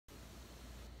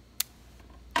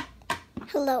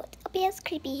Hello, it's LPS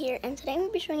Creepy here, and today I'm going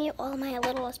to be showing you all my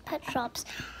littlest pet shops,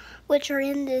 which are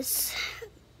in this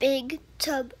big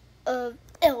tub of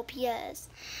LPS.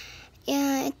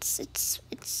 Yeah, it's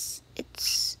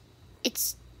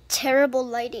terrible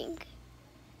lighting.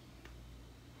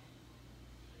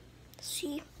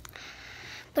 See?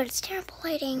 But it's terrible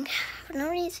lighting for no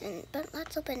reason, but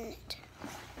let's open it.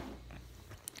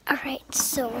 Alright,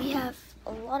 so we have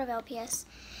a lot of LPS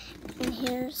in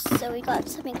here. So we got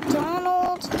some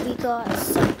McDonald's, we got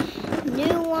some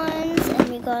new ones, and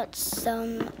we got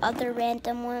some other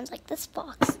random ones like this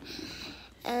box.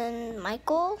 And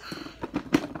Michael,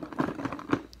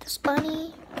 this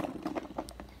bunny,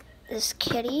 this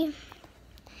kitty,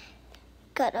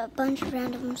 got a bunch of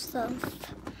random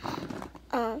stuff.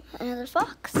 Another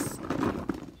fox.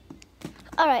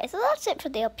 Alright, so that's it for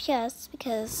the LPS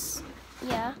because,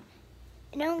 yeah.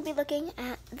 And now I'm going to be looking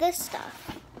at this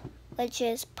stuff, which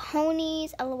is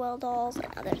ponies, LOL dolls, and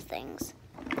other things.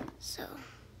 So,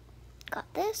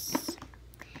 got this.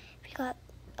 We got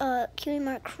Cutie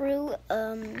Mark Crew,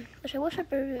 which I wish I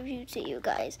could review to you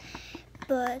guys.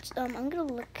 But I'm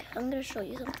gonna show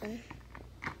you something.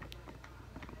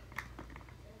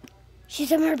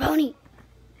 She's a murder pony.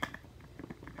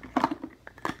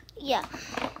 Yeah.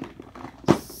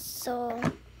 So,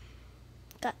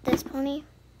 got this pony.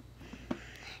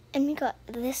 And we got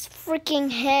this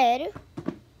freaking head.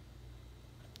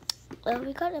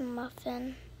 We got a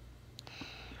muffin.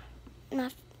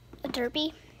 A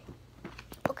derby.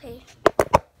 Okay.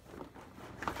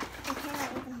 I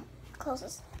can't even close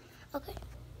this. Okay.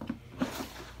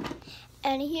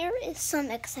 And here is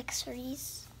some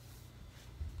accessories.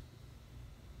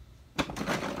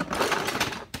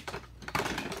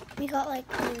 We got like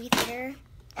movie theater.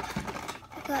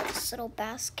 We got this little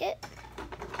basket.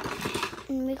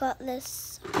 And we got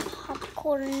this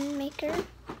popcorn maker.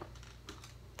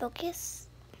 Focus.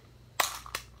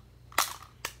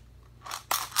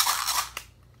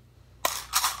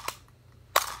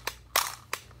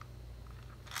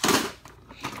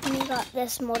 And we got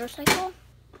this motorcycle.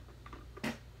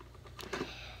 That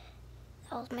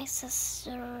was my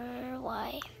sister.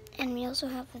 Why? And we also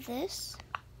have this.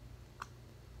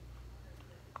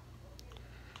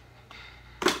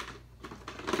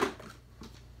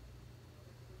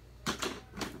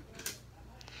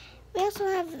 We also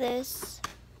have this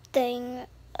thing.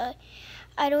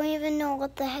 I don't even know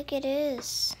what the heck it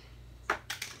is.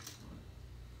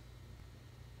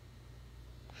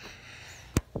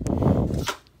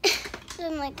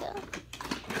 I'm like,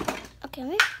 okay, let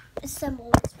me assemble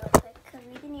this real quick because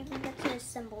we didn't even get to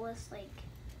assemble this like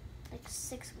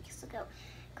 6 weeks ago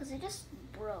because it just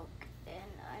broke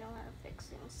and I don't know how to fix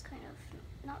it. It's kind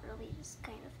of not really, just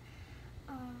kind of.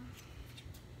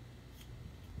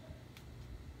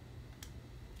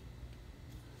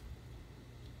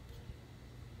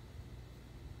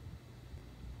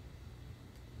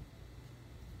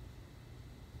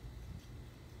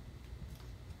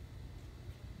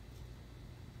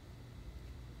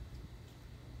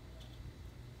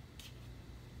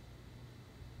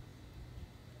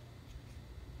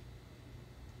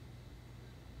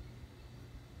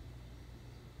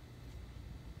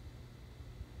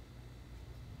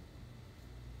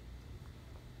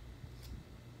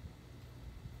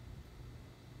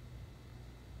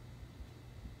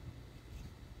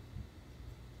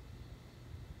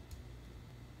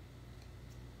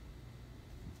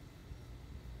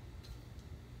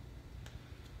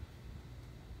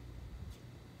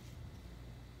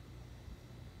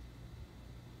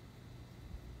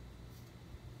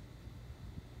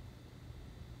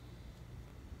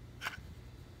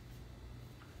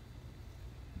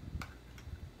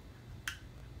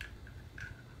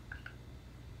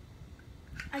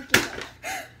 I give up.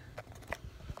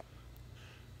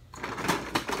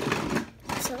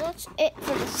 So that's it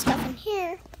for the stuff in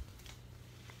here.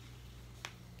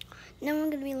 Now I'm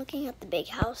going to be looking at the big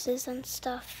houses and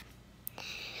stuff.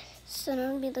 So now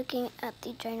I'm going to be looking at the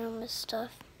ginormous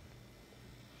stuff.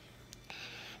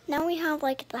 Now we have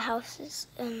like the houses,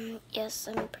 and yes,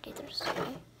 I'm pretty thirsty.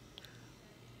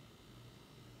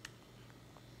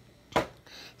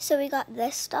 So we got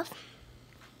this stuff.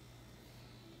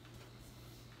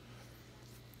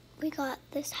 We got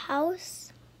this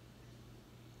house.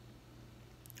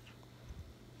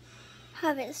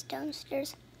 Have it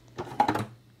downstairs.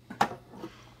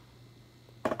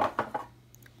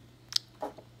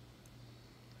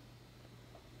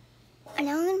 And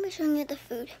now I'm going to be showing you the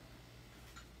food.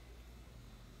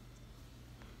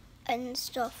 And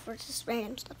stuff, or just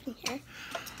random stuff in here.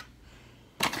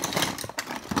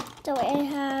 So I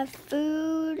have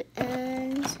food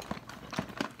and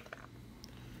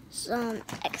some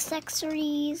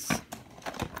accessories.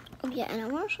 Oh yeah, and I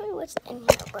want to show you what's in here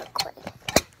real quick.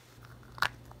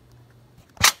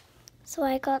 So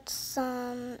I got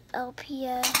some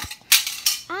LPS.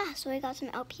 So I got some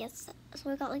LPS. So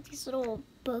I got like these little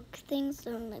book things,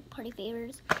 they're like party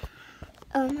favors.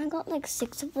 I got like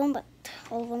 6 of them, but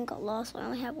all of them got lost, so I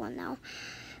only have 1 now.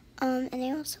 And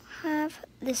I also have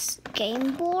this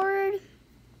game board.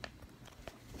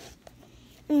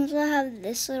 And also have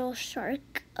this little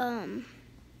shark. Send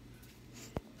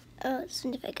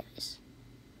it, guys.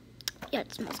 Yeah,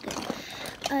 it smells good.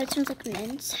 It smells like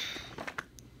mint.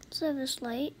 So I have this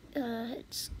light.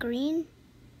 It's green.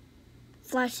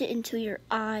 Flash it into your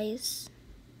eyes.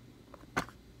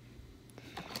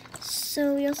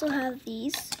 So we also have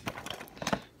these.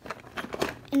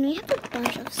 And we have a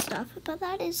bunch of stuff, but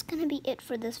that is going to be it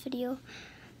for this video.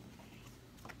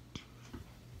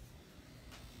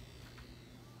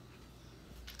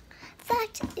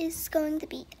 That is going to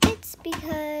be it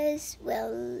because,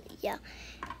 well, yeah.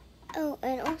 Oh,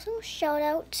 and also shout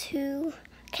out to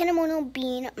Kenamono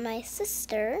being my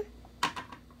sister.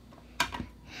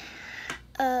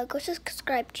 Go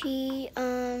subscribe to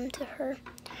her.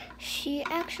 She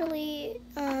actually,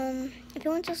 if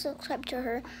you want to subscribe to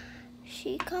her,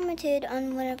 she commented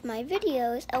on one of my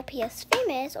videos, LPS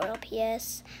Famous or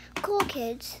LPS Cool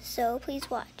Kids, so please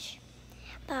watch.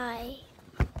 Bye.